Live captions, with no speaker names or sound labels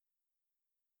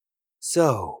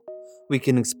So, we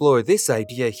can explore this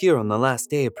idea here on the last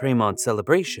day of Preymont's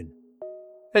celebration.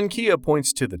 And Kia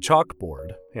points to the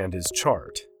chalkboard and his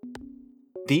chart.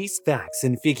 These facts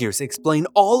and figures explain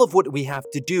all of what we have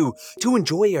to do to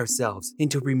enjoy ourselves and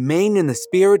to remain in the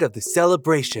spirit of the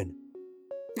celebration.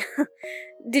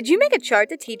 Did you make a chart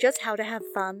to teach us how to have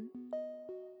fun?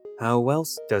 How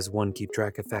else does one keep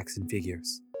track of facts and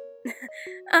figures?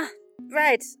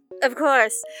 Right, of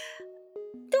course.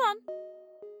 Go on.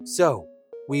 So,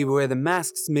 we wear the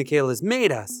masks Michaela's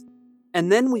made us,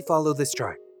 and then we follow this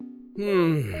chart.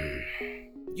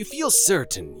 You feel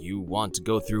certain you want to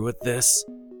go through with this?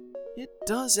 It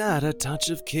does add a touch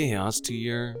of chaos to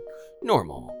your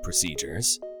normal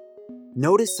procedures.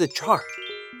 Notice the chart.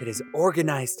 It is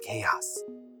organized chaos.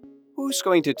 Who's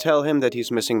going to tell him that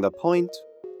he's missing the point?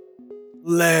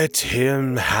 Let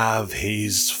him have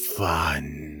his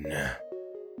fun.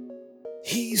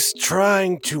 He's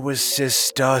trying to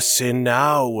assist us in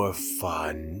our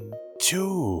fun,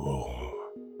 too.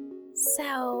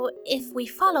 So, if we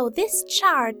follow this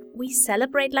chart, we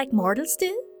celebrate like mortals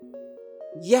do?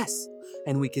 Yes,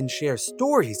 and we can share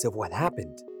stories of what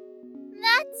happened.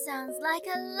 That sounds like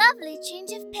a lovely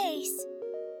change of pace.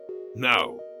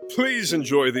 Now, please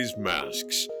enjoy these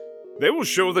masks. They will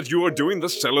show that you are doing the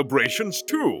celebrations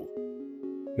too.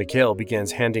 Mikhail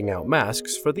begins handing out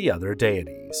masks for the other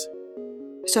deities.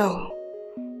 So,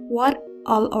 what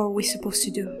all are we supposed to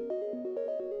do?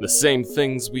 The same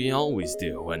things we always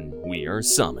do when we are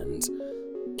summoned.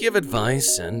 Give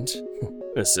advice and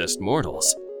assist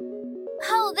mortals.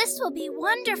 Oh, this will be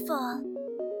wonderful.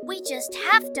 We just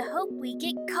have to hope we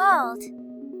get called.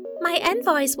 My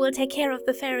envoys will take care of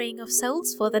the ferrying of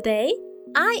souls for the day.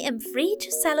 I am free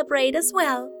to celebrate as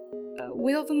well.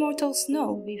 Will the mortals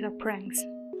know these are pranks?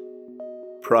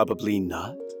 Probably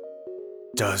not.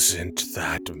 Doesn't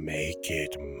that make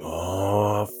it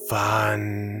more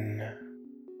fun?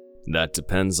 That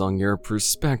depends on your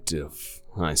perspective,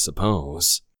 I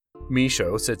suppose.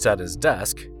 Misho sits at his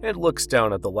desk and looks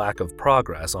down at the lack of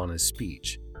progress on his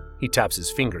speech. He taps his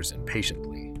fingers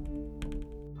impatiently.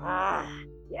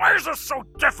 Why is this so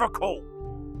difficult?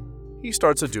 He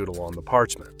starts a doodle on the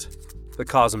parchment. The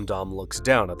Cosmodome looks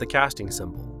down at the casting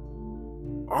symbol.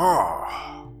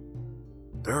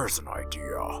 There's an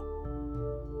idea.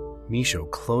 Misho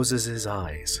closes his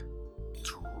eyes.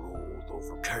 To rule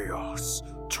over chaos.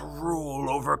 To rule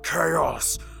over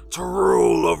chaos. To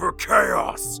rule over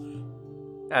chaos.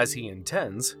 As he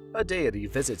intends, a deity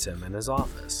visits him in his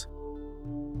office.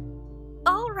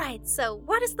 Alright, so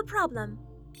what is the problem?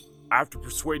 I have to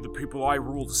persuade the people I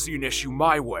rule to see an issue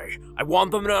my way. I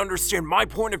want them to understand my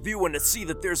point of view and to see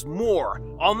that there's more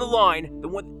on the line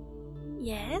than what...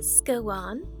 Yes, go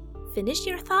on. Finish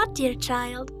your thought, dear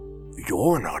child.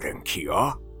 You're not in,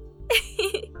 Kia.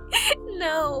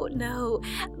 No,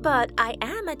 but I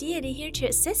am a deity here to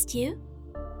assist you.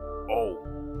 Oh,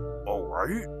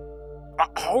 alright.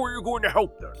 How are you going to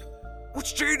help then?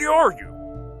 Which deity are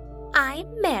you? I'm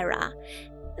Mera.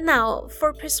 Now,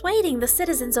 for persuading the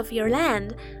citizens of your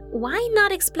land, why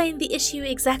not explain the issue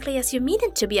exactly as you mean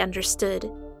it to be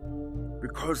understood?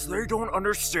 Because they don't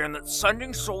understand that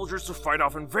sending soldiers to fight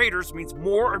off invaders means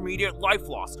more immediate life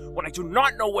loss when I do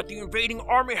not know what the invading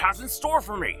army has in store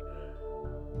for me.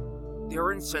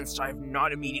 They're incensed I have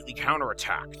not immediately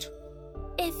counterattacked.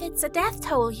 If it's a death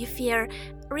toll you fear,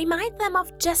 remind them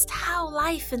of just how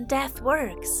life and death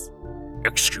works.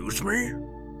 Excuse me?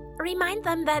 Remind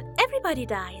them that everybody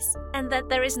dies, and that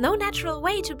there is no natural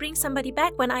way to bring somebody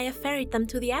back when I have ferried them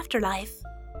to the afterlife.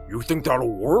 You think that'll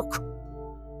work?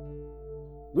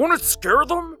 Won't it scare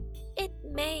them? It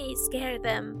may scare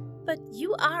them, but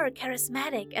you are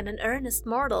charismatic and an earnest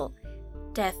mortal.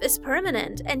 Death is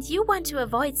permanent, and you want to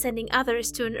avoid sending others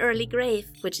to an early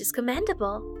grave, which is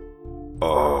commendable.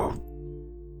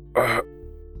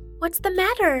 What's the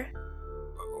matter?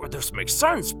 This makes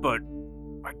sense, but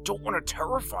I don't want to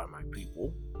terrify my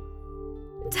people.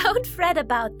 Don't fret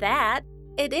about that.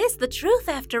 It is the truth,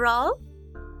 after all.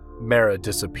 Mera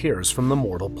disappears from the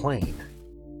mortal plane.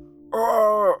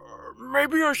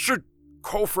 Maybe I should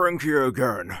call Frankie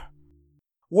again.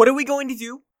 What are we going to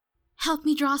do? Help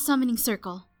me draw a summoning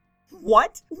circle.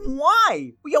 What?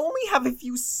 Why? We only have a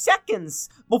few seconds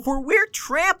before we're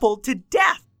trampled to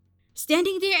death.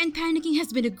 Standing there and panicking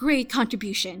has been a great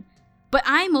contribution, but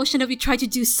I motion that we try to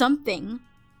do something.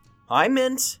 I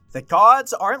meant the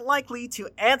gods aren't likely to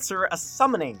answer a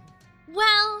summoning.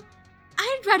 Well,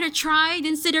 I'd rather try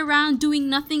than sit around doing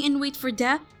nothing and wait for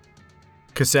death.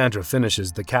 Cassandra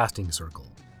finishes the casting circle.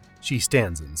 She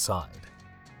stands inside.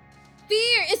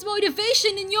 Fear is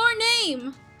motivation in your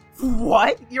name!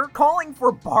 What? You're calling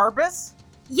for Barbas?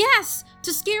 Yes,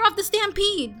 to scare off the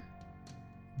stampede.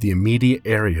 The immediate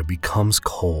area becomes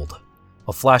cold.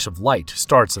 A flash of light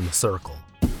starts in the circle,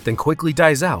 then quickly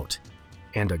dies out,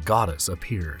 and a goddess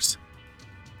appears.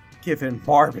 Given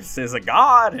Barbas is a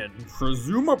god and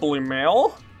presumably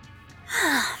male.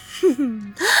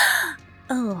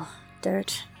 Oh,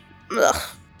 dirt. Ugh.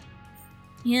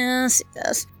 Yes.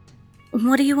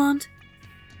 What do you want?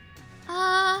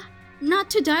 Not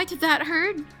to die to that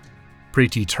herd?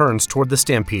 Preeti turns toward the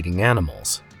stampeding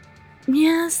animals.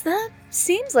 Yes, that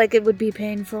seems like it would be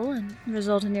painful and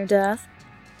result in your death.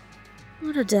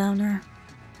 What a downer.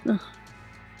 Ugh.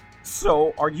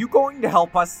 So, are you going to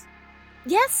help us?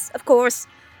 Yes, of course.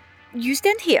 You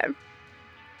stand here.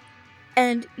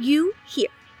 And you here.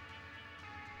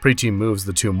 Preeti moves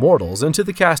the two mortals into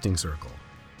the casting circle.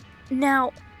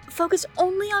 Now, focus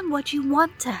only on what you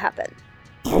want to happen.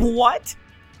 What?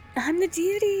 I'm the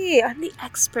deity. I'm the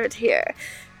expert here.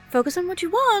 Focus on what you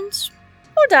want,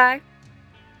 or die.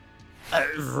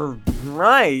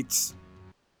 Right.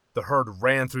 The herd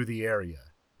ran through the area.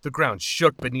 The ground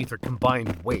shook beneath her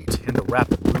combined weight and the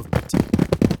rapid movement.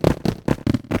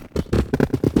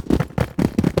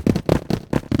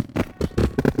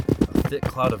 A thick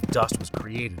cloud of dust was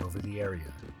created over the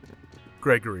area.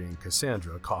 Gregory and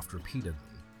Cassandra coughed repeatedly.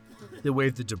 They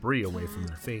waved the debris away from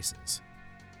their faces.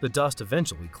 The dust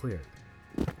eventually cleared.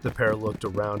 The pair looked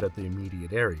around at the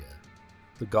immediate area.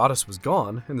 The goddess was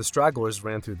gone, and the stragglers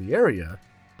ran through the area,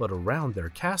 but around their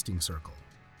casting circle.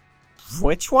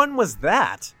 Which one was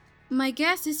that? My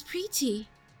guess is Preeti.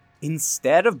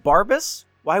 Instead of Barbas?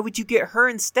 Why would you get her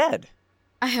instead?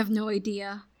 I have no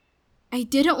idea. I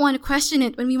didn't want to question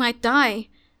it when we might die,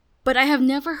 but I have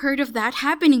never heard of that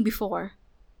happening before.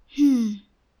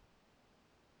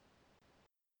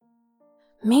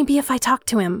 Maybe if I talk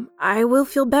to him, I will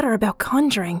feel better about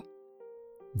conjuring.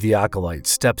 The acolyte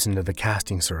steps into the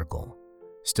casting circle.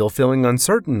 Still feeling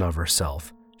uncertain of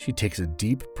herself, she takes a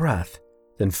deep breath,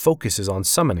 then focuses on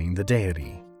summoning the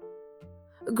deity.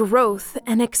 Growth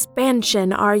and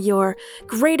expansion are your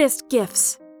greatest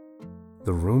gifts.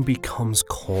 The room becomes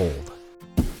cold.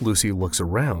 Lucy looks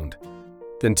around,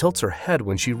 then tilts her head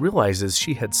when she realizes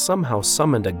she had somehow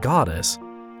summoned a goddess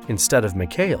instead of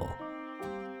Mikhail.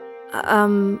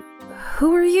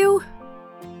 Who are you?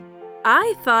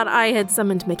 I thought I had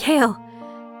summoned Mikhail.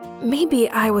 Maybe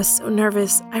I was so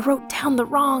nervous I wrote down the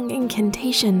wrong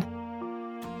incantation.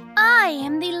 I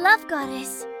am the love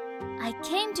goddess. I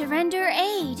came to render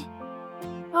aid.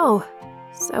 Oh,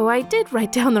 so I did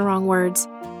write down the wrong words.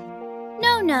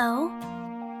 No.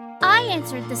 I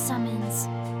answered the summons.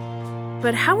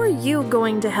 But how are you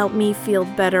going to help me feel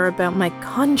better about my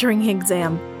conjuring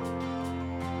exam?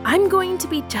 I'm going to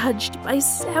be judged by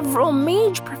several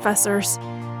mage professors.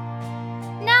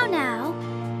 Now.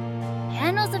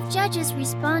 Panels of judges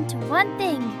respond to one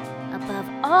thing above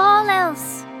all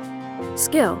else.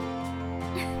 Skill.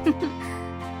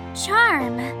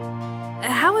 Charm.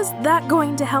 How is that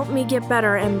going to help me get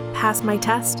better and pass my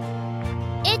test?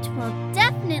 It will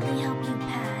definitely help you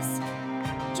pass.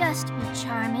 Just be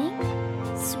charming,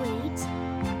 sweet,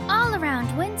 all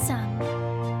around winsome.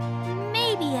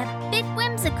 Maybe a bit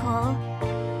whimsical.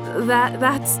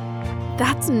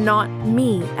 That's not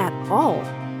me at all.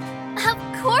 Of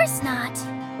course not.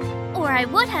 Or I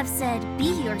would have said be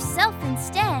yourself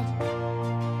instead.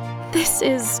 This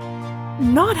is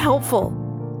not helpful.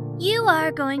 You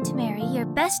are going to marry your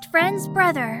best friend's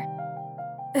brother.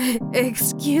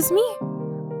 Excuse me?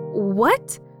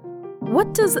 What?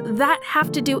 What does that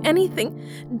have to do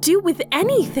with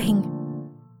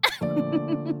anything?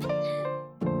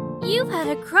 You've had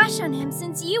a crush on him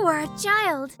since you were a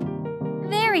child.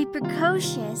 Very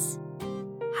precocious.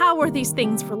 How are these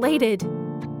things related?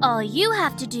 All you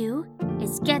have to do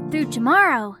is get through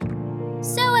tomorrow.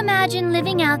 So imagine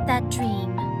living out that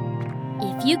dream.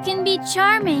 If you can be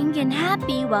charming and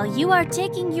happy while you are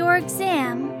taking your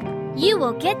exam, you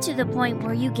will get to the point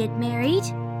where you get married,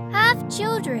 have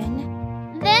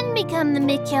children, then become the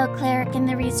Mikhail cleric in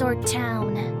the resort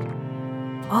town.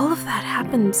 All of that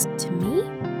happens to me?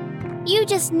 You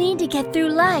just need to get through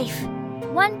life,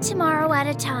 one tomorrow at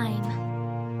a time.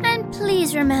 And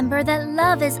please remember that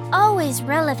love is always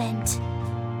relevant.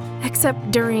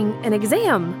 Except during an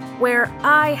exam, where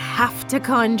I have to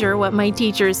conjure what my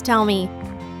teachers tell me.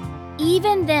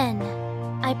 Even then,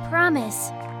 I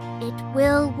promise, it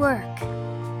will work.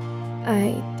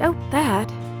 I doubt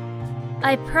that.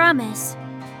 I promise,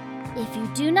 if you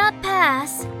do not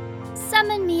pass,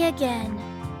 summon me again,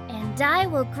 and I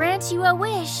will grant you a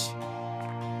wish.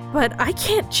 But I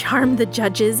can't charm the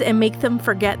judges and make them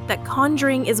forget that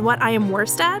conjuring is what I am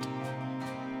worst at.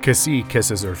 Cassie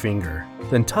kisses her finger,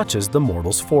 then touches the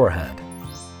mortal's forehead.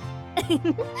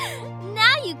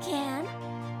 Now you can.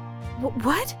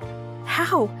 What?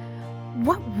 How?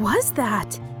 What was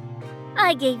that?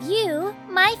 I gave you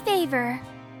my favor.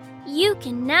 You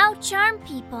can now charm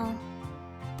people.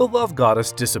 The love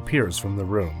goddess disappears from the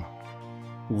room.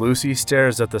 Lucy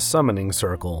stares at the summoning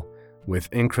circle with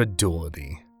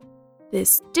incredulity.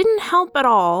 This didn't help at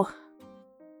all.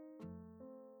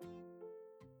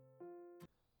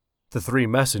 The three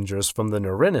messengers from the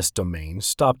Nerinus domain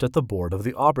stopped at the board of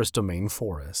the Obris domain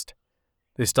forest.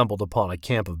 They stumbled upon a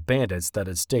camp of bandits that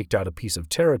had staked out a piece of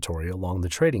territory along the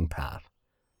trading path.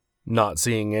 Not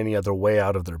seeing any other way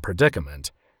out of their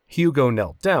predicament, Hugo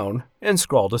knelt down and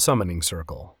scrawled a summoning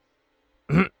circle.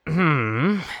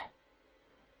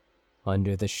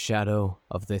 Under the shadow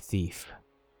of the thief.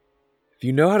 If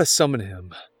you know how to summon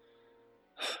him,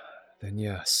 then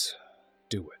yes,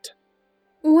 do it.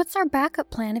 What's our backup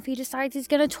plan if he decides he's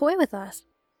gonna toy with us?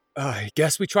 I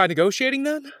guess we try negotiating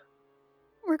then?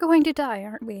 We're going to die,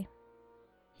 aren't we?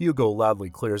 Hugo loudly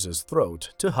clears his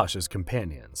throat to hush his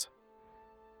companions.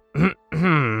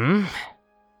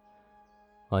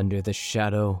 Under the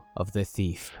shadow of the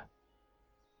thief.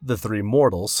 The three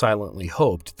mortals silently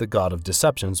hoped the god of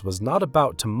deceptions was not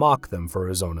about to mock them for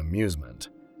his own amusement.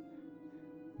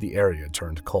 The area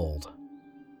turned cold.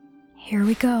 Here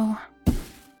we go.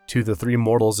 To the three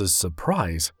mortals'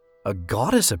 surprise, a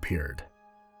goddess appeared.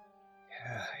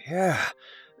 Yeah.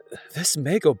 This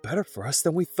may go better for us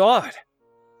than we thought.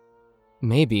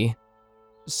 Maybe.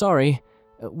 Sorry,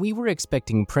 we were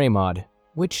expecting Premod.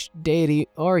 Which deity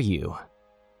are you?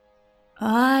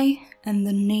 I am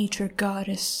the nature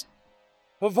goddess.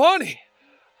 Avani!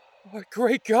 Our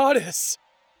great goddess!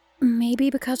 Maybe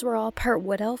because we're all part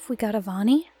wood elf, we got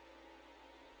Avani?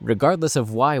 Regardless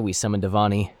of why we summoned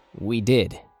Avani, we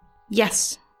did.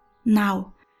 Yes.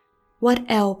 Now, what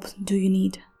help do you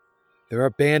need? There are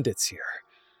bandits here.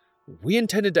 We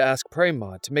intended to ask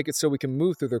Premod to make it so we can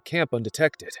move through their camp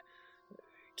undetected.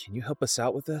 Can you help us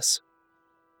out with this?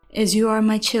 As you are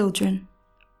my children,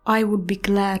 I would be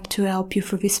glad to help you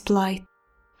through this plight.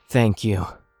 Thank you.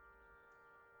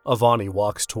 Avani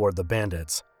walks toward the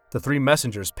bandits. The three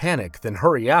messengers panic, then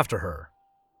hurry after her.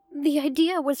 The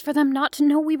idea was for them not to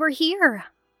know we were here.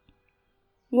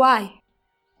 Why?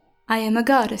 I am a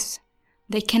goddess.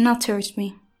 They cannot hurt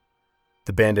me.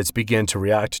 The bandits begin to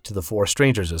react to the four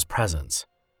strangers' presence.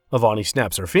 Avani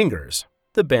snaps her fingers.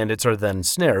 The bandits are then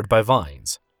snared by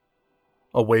vines.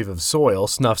 A wave of soil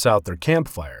snuffs out their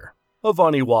campfire.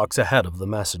 Avani walks ahead of the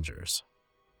messengers.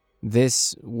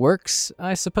 This works,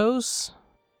 I suppose?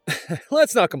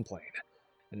 Let's not complain.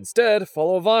 Instead,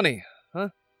 follow Avani, huh?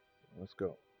 Let's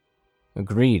go.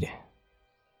 Agreed.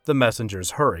 The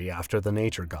messengers hurry after the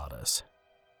nature goddess.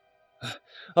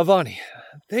 Avani,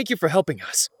 thank you for helping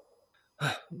us.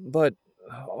 But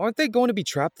aren't they going to be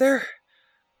trapped there?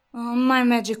 My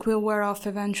magic will wear off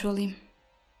eventually.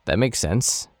 That makes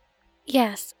sense.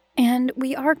 Yes, and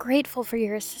we are grateful for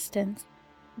your assistance.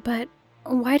 But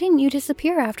why didn't you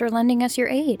disappear after lending us your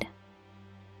aid?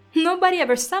 Nobody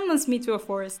ever summons me to a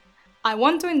forest. I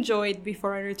want to enjoy it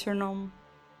before I return home.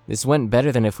 This went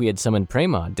better than if we had summoned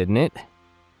Premod, didn't it?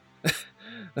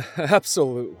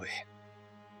 Absolutely.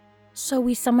 So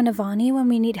we summon Avani when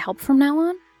we need help from now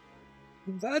on?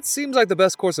 That seems like the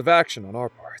best course of action on our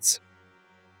parts.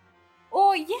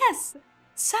 Oh yes!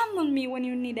 Summon me when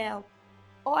you need help.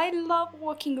 Oh, I love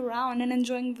walking around and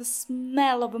enjoying the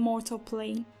smell of a mortal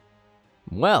plane.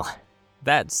 Well,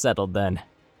 that's settled then.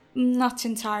 Not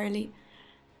entirely.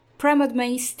 Premod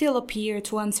may still appear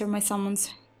to answer my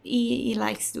summons. He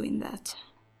likes doing that.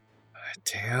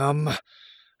 Damn. I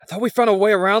thought we found a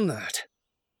way around that.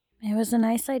 It was a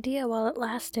nice idea while it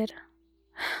lasted.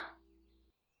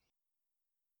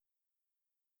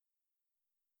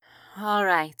 All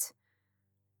right.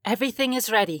 Everything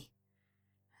is ready.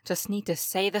 Just need to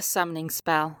say the summoning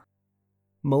spell.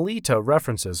 Melita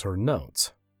references her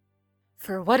notes.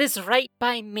 For what is right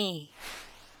by me.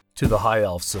 To the high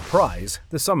elf's surprise,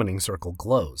 the summoning circle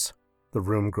glows. The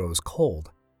room grows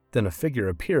cold. Then a figure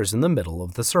appears in the middle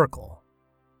of the circle.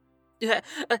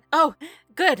 Oh,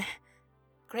 good.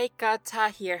 Great God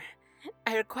Tahir,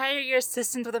 I require your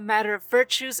assistance with a matter of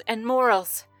virtues and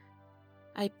morals.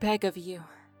 I beg of you.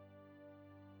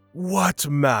 What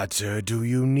matter do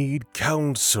you need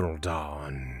counseled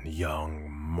on, young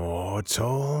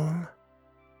mortal?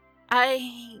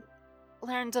 I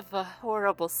learned of a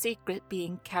horrible secret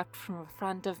being kept from a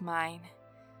friend of mine.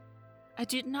 I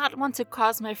do not want to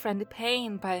cause my friend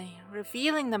pain by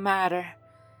revealing the matter,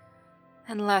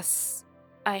 unless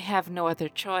I have no other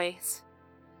choice.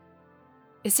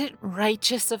 Is it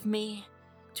righteous of me,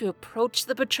 to approach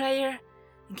the betrayer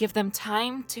and give them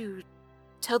time to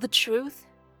tell the truth?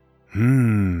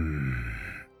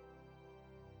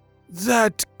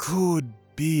 That could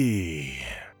be.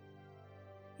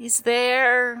 Is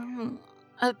there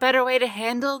a better way to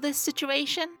handle this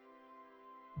situation?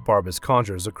 Barbas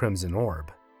conjures a crimson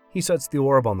orb. He sets the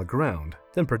orb on the ground,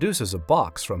 then produces a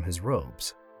box from his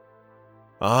robes.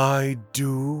 I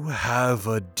do have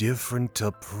a different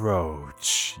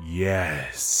approach,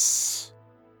 yes.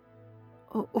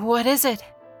 What is it?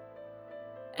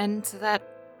 And that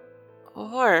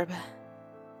orb?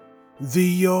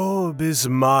 The orb is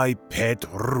my pet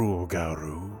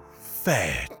Rougarou,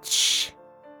 Fetch.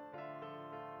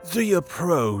 The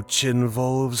approach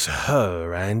involves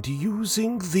her and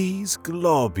using these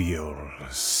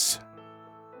globules.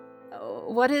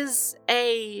 What is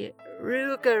a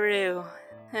Rougarou?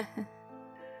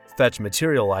 Fetch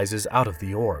materializes out of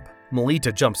the orb.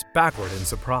 Melita jumps backward in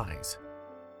surprise.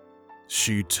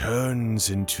 She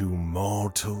turns into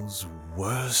mortals'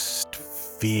 worst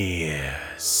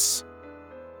fears.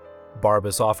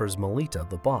 Barbas offers Melita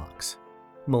the box.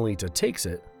 Melita takes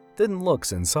it, then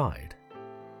looks inside.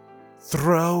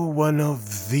 Throw one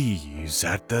of these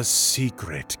at the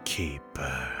secret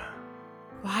keeper.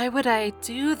 Why would I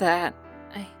do that?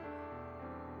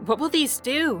 What will these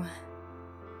do?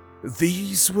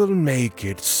 These will make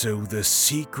it so the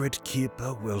secret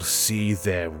keeper will see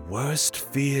their worst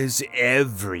fears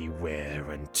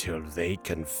everywhere until they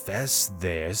confess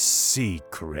their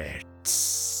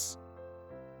secrets.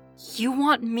 You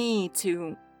want me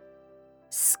to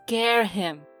scare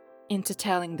him into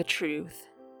telling the truth?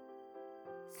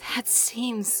 That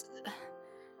seems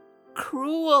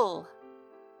cruel.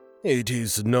 It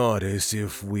is not as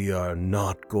if we are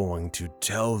not going to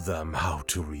tell them how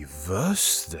to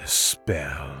reverse the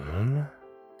spell.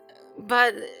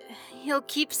 But he'll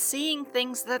keep seeing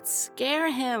things that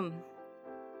scare him.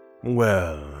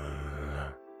 Well,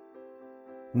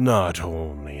 not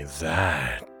only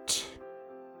that.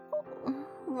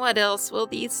 What else will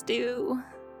these do?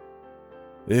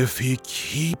 If he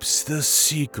keeps the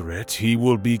secret, he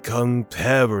will become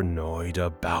paranoid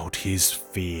about his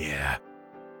fear,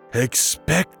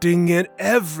 expecting it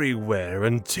everywhere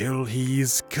until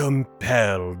he's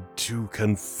compelled to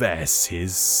confess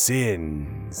his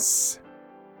sins.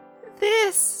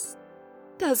 This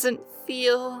doesn't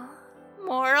feel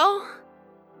moral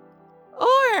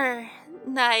or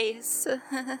nice.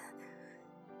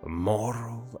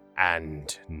 Moral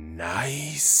and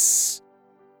nice?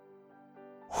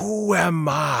 Who am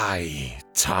I,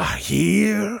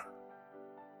 Tahir?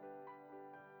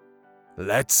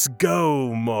 Let's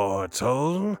go,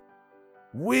 mortal.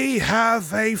 We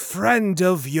have a friend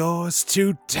of yours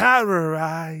to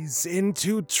terrorize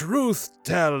into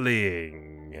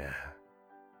truth-telling.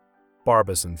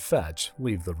 Barbas and Fetch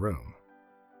leave the room.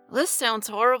 This sounds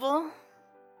horrible.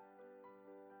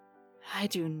 I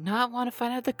do not want to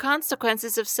find out the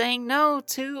consequences of saying no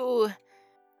to...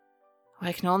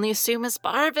 I can only assume it's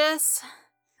Barbas.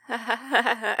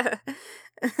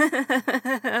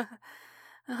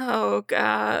 Oh,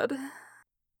 God.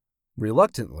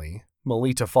 Reluctantly,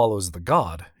 Melita follows the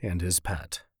god and his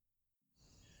pet.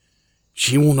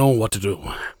 She will know what to do.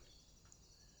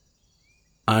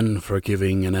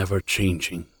 Unforgiving and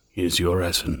ever-changing is your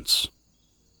essence.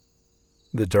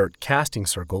 The dirt casting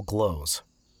circle glows.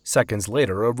 Seconds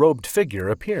later, a robed figure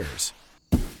appears.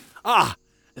 Ah,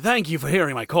 thank you for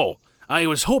hearing my call. I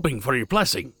was hoping for your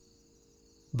blessing.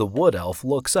 The wood elf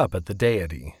looks up at the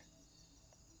deity.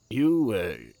 You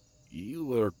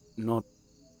are not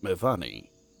Mevani.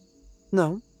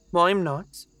 No, I'm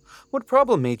not. What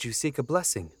problem made you seek a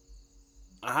blessing?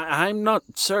 I'm not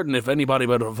certain if anybody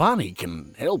but Ravani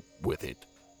can help with it.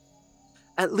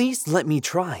 At least let me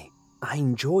try. I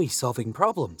enjoy solving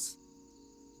problems.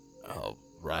 Oh,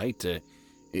 right.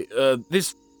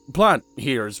 This plant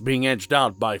here is being edged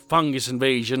out by fungus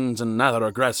invasions and other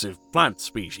aggressive plant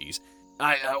species.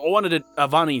 I wanted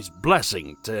Avani's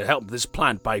blessing to help this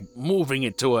plant by moving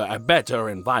it to a better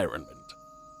environment.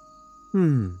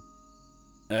 Do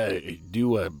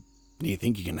you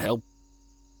think you can help?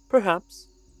 Perhaps,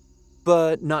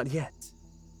 but not yet.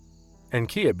 And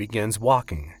Kia begins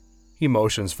walking. He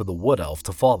motions for the wood elf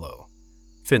to follow.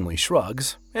 Finley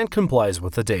shrugs and complies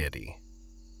with the deity.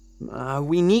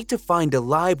 We need to find a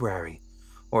library,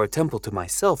 or a temple to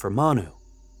myself or Manu.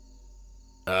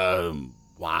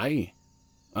 Why?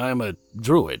 I'm a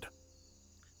druid.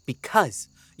 Because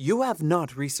you have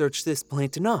not researched this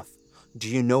plant enough. Do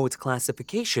you know its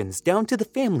classifications down to the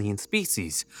family and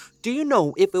species? Do you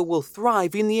know if it will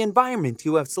thrive in the environment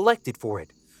you have selected for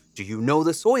it? Do you know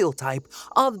the soil type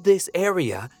of this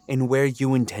area and where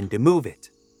you intend to move it?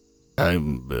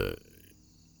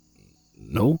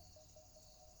 No?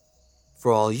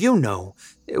 For all you know,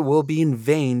 it will be in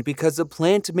vain because the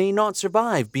plant may not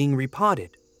survive being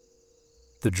repotted.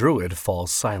 The druid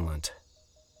falls silent.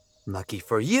 Lucky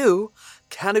for you,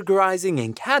 categorizing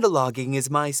and cataloging is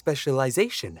my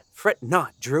specialization. Fret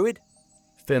not, druid.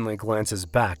 Finley glances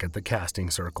back at the casting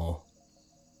circle.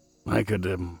 I could,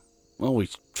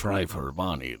 always try for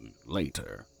Vonnie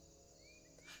later.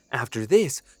 After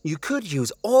this, you could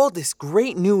use all this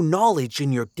great new knowledge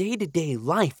in your day-to-day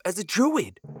life as a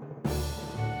druid.